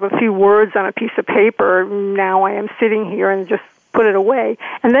springboard of a few words on a piece of paper. Now I am sitting here, and just put it away.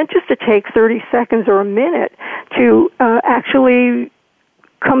 And then just to take 30 seconds or a minute to actually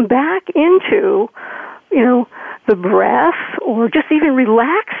come back into, the breath, or just even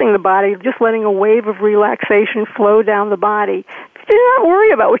relaxing the body, just letting a wave of relaxation flow down the body. Do not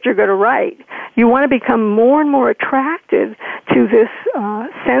worry about what you're going to write. You want to become more and more attracted to this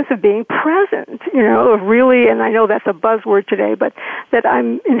sense of being present, of really, and I know that's a buzzword today, but that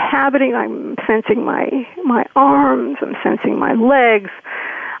I'm inhabiting, I'm sensing my arms, I'm sensing my legs,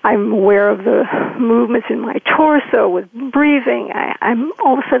 I'm aware of the movements in my torso with breathing. I'm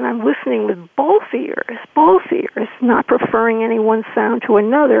all of a sudden I'm listening with both ears, not preferring any one sound to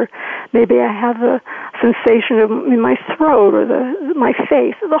another. Maybe I have a sensation in my throat or my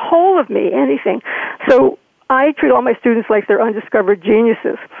face, the whole of me, anything. So I treat all my students like they're undiscovered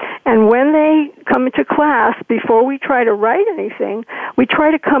geniuses. And when they come into class, before we try to write anything, we try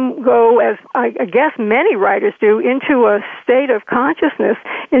to go, as I guess many writers do, into a state of consciousness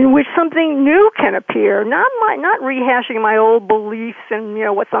in which something new can appear. Not rehashing my old beliefs and,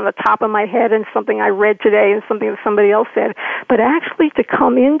 what's on the top of my head and something I read today and something that somebody else said, but actually to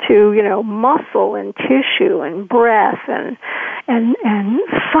come into, muscle and tissue and breath and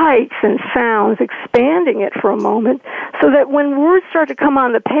sights and sounds, expanding it for a moment, so that when words start to come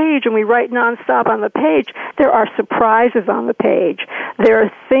on the page and we write nonstop on the page, there are surprises on the page. There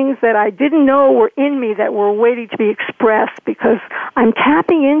are things that I didn't know were in me that were waiting to be expressed, because I'm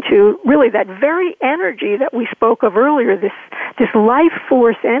tapping into really that very energy that we spoke of earlier, this life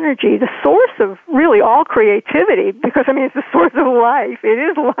force energy, the source of really all creativity, because it's the source of life. It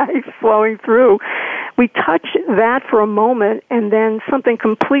is life flowing through. We touch that for a moment, and then something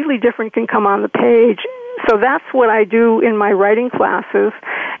completely different can come on the page. So that's what I do in my writing classes,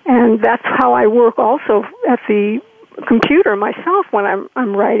 and that's how I work also at the computer myself when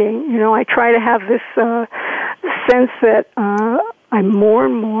I'm writing. I try to have this sense that I'm more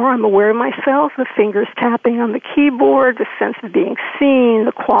and more, I'm aware of myself, the fingers tapping on the keyboard, the sense of being seen,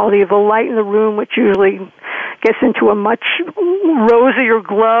 the quality of the light in the room, which usually gets into a much rosier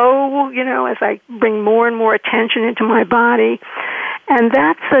glow, as I bring more and more attention into my body. And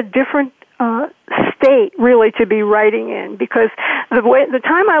that's a different state, really, to be writing in, because the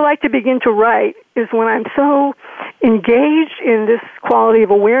time I like to begin to write is when I'm so engaged in this quality of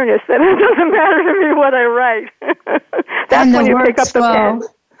awareness that it doesn't matter to me what I write. That's when you pick up the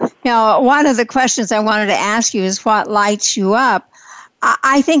pen. One of the questions I wanted to ask you is what lights you up.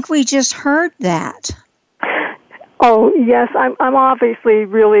 I think we just heard that. Oh, yes, I'm obviously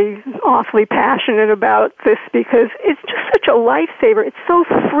really awfully passionate about this because it's just such a lifesaver. It's so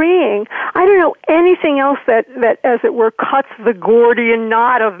freeing. I don't know anything else that as it were, cuts the Gordian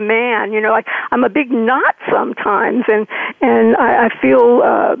knot of man. You know, like I'm a big knot sometimes, and I feel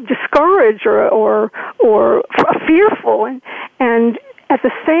discouraged or fearful, and at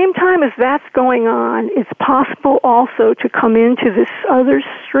the same time as that's going on, it's possible also to come into this other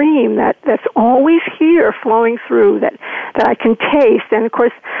stream that's always here, flowing through, that I can taste. And of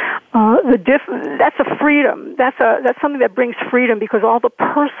course, that's a freedom. That's something that brings freedom, because all the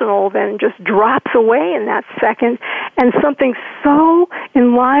personal then just drops away in that second, and something so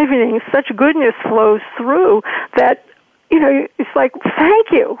enlivening, such goodness flows through that. You know, it's like,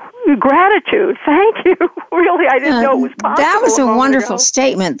 thank you, gratitude, thank you. Really, I didn't know it was possible. That was a wonderful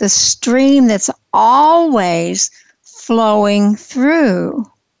statement. The stream that's always flowing through.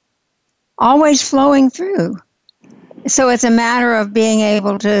 Always flowing through. So it's a matter of being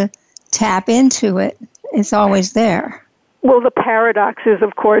able to tap into it. It's always there. Well, the paradox is,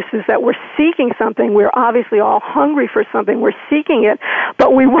 of course, is that we're seeking something. We're obviously all hungry for something. We're seeking it,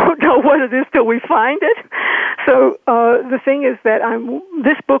 but we won't know what it is till we find it. So the thing is that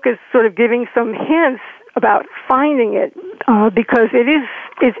this book is sort of giving some hints about finding it, because it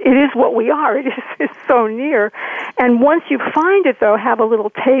is what we are. It's so near. And once you find it, though, have a little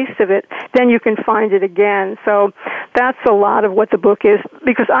taste of it, then you can find it again. So that's a lot of what the book is,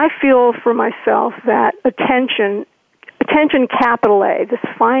 because I feel for myself that attention, capital A, this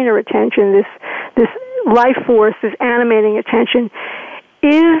finer attention, this life force, this animating attention,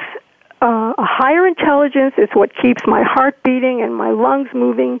 is a higher intelligence. It's what keeps my heart beating and my lungs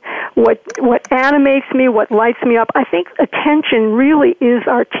moving, what animates me, what lights me up. I think attention really is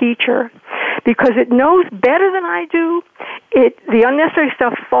our teacher, because it knows better than I do. The unnecessary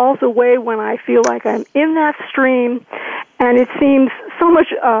stuff falls away when I feel like I'm in that stream, and it seems so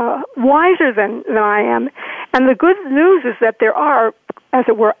much wiser than I am. And the good news is that there are, as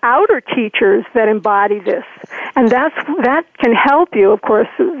it were, outer teachers that embody this. And that can help you, of course.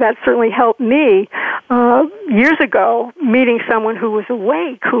 That certainly helped me years ago, meeting someone who was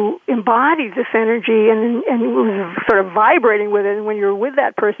awake, who embodied this energy and was sort of vibrating with it. And when you're with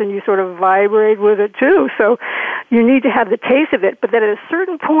that person, you sort of vibrate with it too. So you need to have the taste of it. But that at a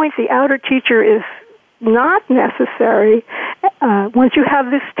certain point, the outer teacher is not necessary once you have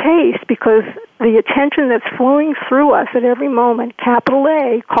this taste, because the attention that's flowing through us at every moment, capital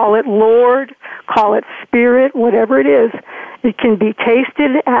A, call it Lord, call it Spirit, whatever it is, it can be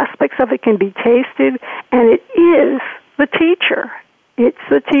tasted, aspects of it can be tasted, and it is the teacher. It's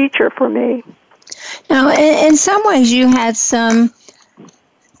the teacher for me. Now, in some ways you had some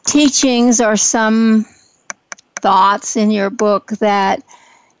teachings or some thoughts in your book that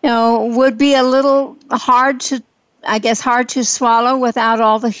would be a little hard to swallow without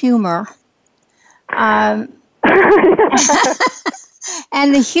all the humor. And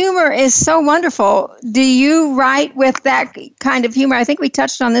the humor is so wonderful. Do you write with that kind of humor? I think we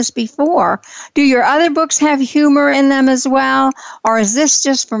touched on this before. Do your other books have humor in them as well, or is this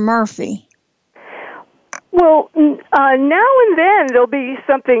just for Murphy? Well, now and then there'll be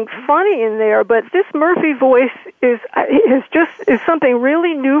something funny in there, but this Murphy voice is something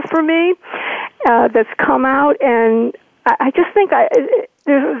really new for me that's come out, and I just think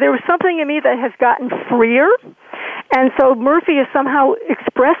there was something in me that has gotten freer, and so Murphy is somehow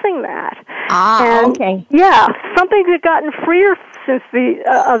expressing that. Okay. Yeah, something has gotten freer since the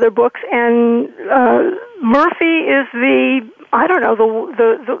other books, and Murphy is the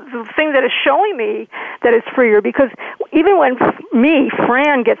thing that is showing me that it's freer, because even when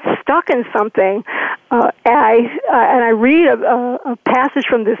Fran, gets stuck in something, I read a passage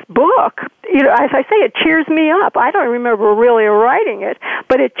from this book, as I say, it cheers me up. I don't remember really writing it,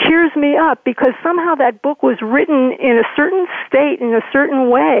 but it cheers me up, because somehow that book was written in a certain state, in a certain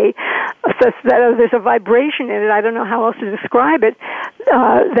way, such that there's a vibration in it. I don't know how else to describe it.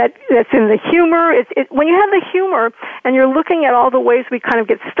 That's in the humor. When you have the humor and you're looking at all the ways we kind of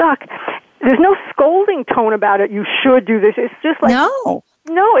get stuck, there's no scolding tone about it. You should do this. It's just like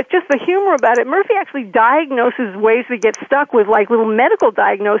No, it's just the humor about it. Murphy actually diagnoses ways we get stuck with, like little medical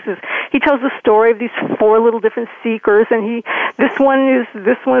diagnoses. He tells the story of these 4 little different seekers, and this one is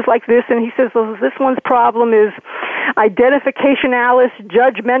like this, and he says, well, this one's problem is identificationalis,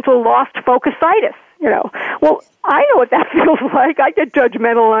 judgmental, lost focusitis. Well, I know what that feels like. I get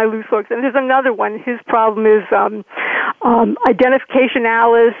judgmental and I lose focus. And there's another one. His problem is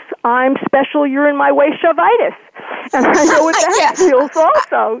identificationalis, I'm special, you're in my way, shovitis. And I know what that feels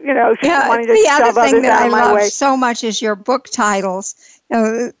also, wanting to the shove other thing others that out I of my love way. so much is your book titles.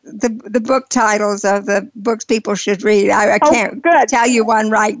 The book titles of the books people should read. I can't tell you one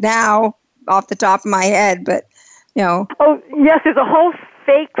right now off the top of my head, but Oh, yes, there's a whole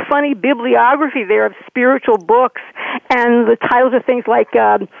fake, funny bibliography there of spiritual books, and the titles are things like,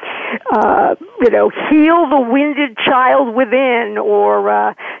 Heal the Wounded Child Within,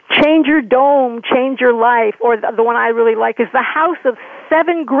 or Change Your Dome, Change Your Life, or the one I really like is The House of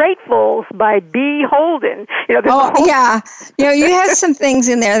Seven Gratefuls by B. Holden. You had some things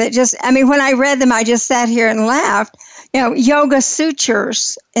in there that when I read them, I just sat here and laughed. Yoga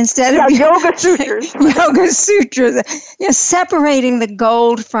sutures instead of yoga sutures. Yoga sutures. Separating the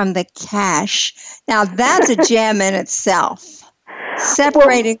gold from the cash. Now that's a gem in itself.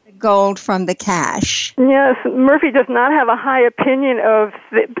 Separating the gold from the cash. Yes, Murphy does not have a high opinion of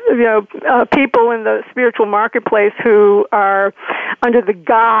people in the spiritual marketplace who are under the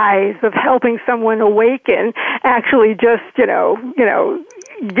guise of helping someone awaken. Actually, just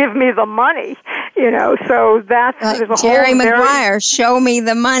give me the money. So that's like Jerry Maguire. Show me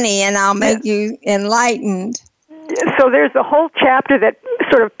the money, and I'll make you enlightened. So there's a whole chapter that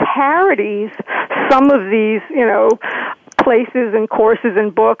sort of parodies some of these, places and courses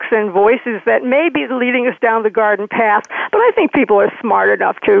and books and voices that may be leading us down the garden path, but I think people are smart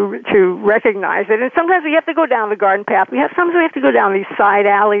enough to recognize it. And sometimes we have to go down the garden path. Sometimes we have to go down these side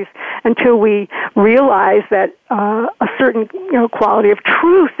alleys until we realize that a certain quality of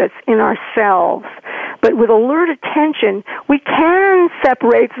truth that's in ourselves. But with alert attention, we can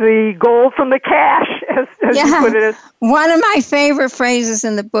separate the gold from the cash, as you put it. One of my favorite phrases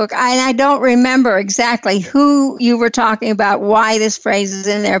in the book, and I don't remember exactly who you were talking about, why this phrase is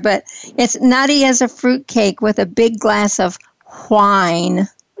in there, but it's nutty as a fruitcake with a big glass of wine.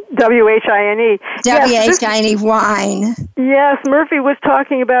 W-H-I-N-E. W-H-I-N-E, wine. Yes, Murphy was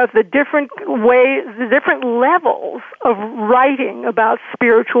talking about the different ways, the different levels of writing about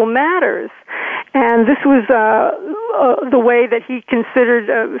spiritual matters. And this was the way that he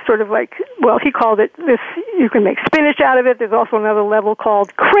considered sort of like, well, he called it this, you can make spinach out of it. There's also another level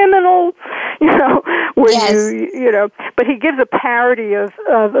called criminal, where but he gives a parody of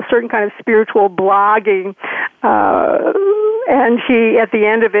a certain kind of spiritual blogging. And he, at the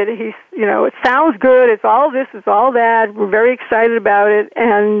end of it, he's, it sounds good. It's all this, it's all that. We're very excited about it.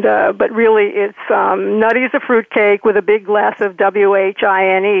 And, but really it's nutty as a fruitcake with a big glass of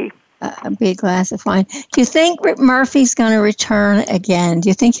W-H-I-N-E. A big glass of wine. Do you think Murphy's going to return again? Do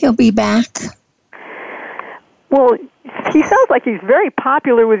you think he'll be back? Well, he sounds like he's very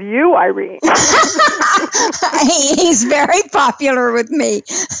popular with you, Irene. He's very popular with me.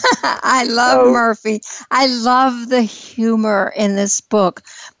 I love Murphy. I love the humor in this book,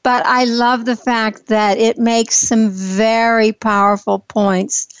 but I love the fact that it makes some very powerful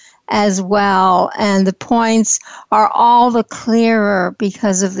points as well, and the points are all the clearer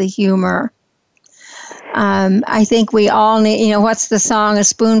because of the humor. I think we all need, what's the song? A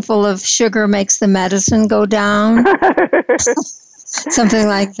spoonful of sugar makes the medicine go down. Something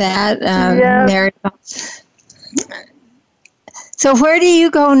like that. So where do you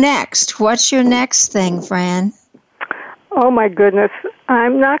go next? What's your next thing, Fran? Oh, my goodness.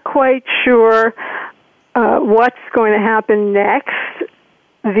 I'm not quite sure what's going to happen next.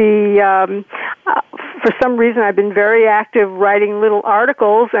 For some reason, I've been very active writing little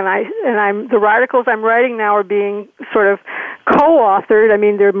articles, and the articles I'm writing now are being sort of co-authored. I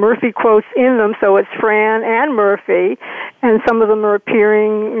mean, there are Murphy quotes in them, so it's Fran and Murphy, and some of them are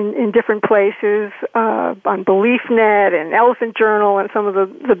appearing in different places on BeliefNet and Elephant Journal and some of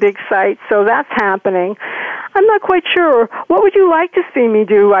the big sites. So that's happening. I'm not quite sure. What would you like to see me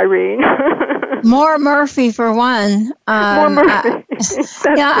do, Irene? More Murphy for one. More Murphy.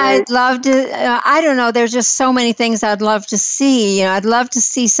 I'd love to. I don't know. There's just so many things I'd love to see. I'd love to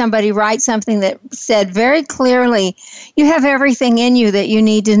see somebody write something that said very clearly, "You have everything in you that you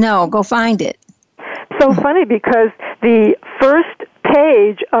need to know. Go find it." So funny because the first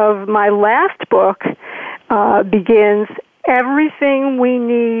page of my last book begins, "Everything we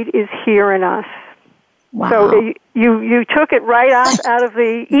need is here in us." Wow. So you took it right out of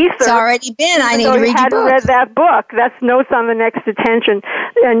the ether. It's already been. I need to read your book. You hadn't read that book. That's Notes on the Next Attention.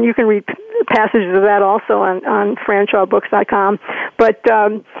 And you can read passages of that also on franshawbooks.com. But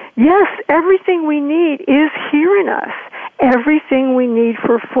yes, everything we need is here in us. Everything we need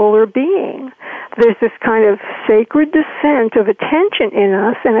for fuller being. There's this kind of sacred descent of attention in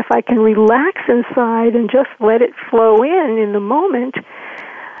us, and if I can relax inside and just let it flow in the moment,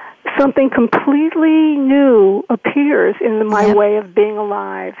 something completely new appears in my way of being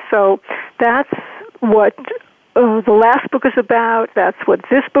alive. So that's what the last book is about. That's what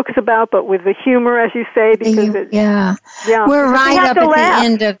this book is about, but with the humor, as you say, because we're right up at the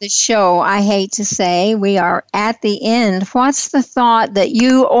end of the show. I hate to say, we are at the end. What's the thought that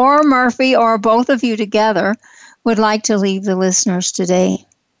you or Murphy or both of you together would like to leave the listeners today?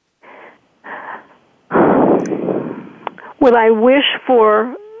 What I wish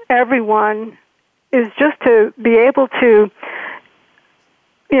for everyone is just to be able to,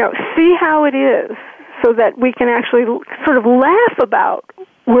 see how it is, so that we can actually sort of laugh about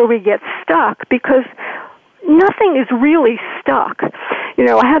where we get stuck, because nothing is really stuck.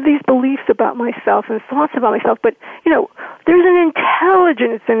 I have these beliefs about myself and thoughts about myself, but, there's an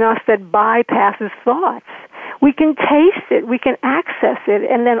intelligence in us that bypasses thoughts. We can taste it, we can access it,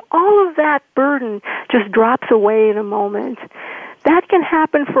 and then all of that burden just drops away in a moment. That can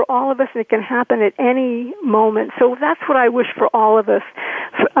happen for all of us, and it can happen at any moment. So that's what I wish for all of us,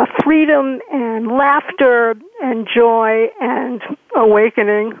 freedom and laughter and joy and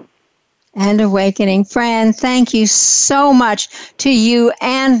awakening. And awakening. Fran, thank you so much to you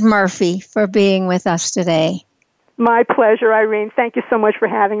and Murphy for being with us today. My pleasure, Irene. Thank you so much for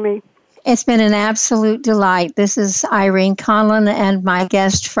having me. It's been an absolute delight. This is Irene Conlon and my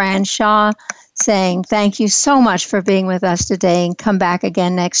guest, Fran Shaw, saying thank you so much for being with us today, and come back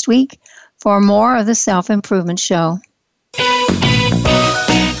again next week for more of the Self-Improvement Show.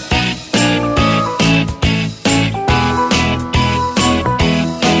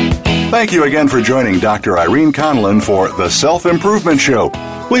 Thank you again for joining Dr. Irene Conlon for The Self-Improvement Show.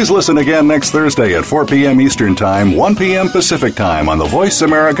 Please listen again next Thursday at 4 p.m. Eastern Time, 1 p.m. Pacific Time on the Voice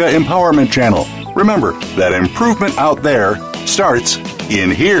America Empowerment Channel. Remember that improvement out there starts in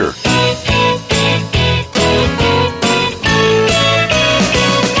here.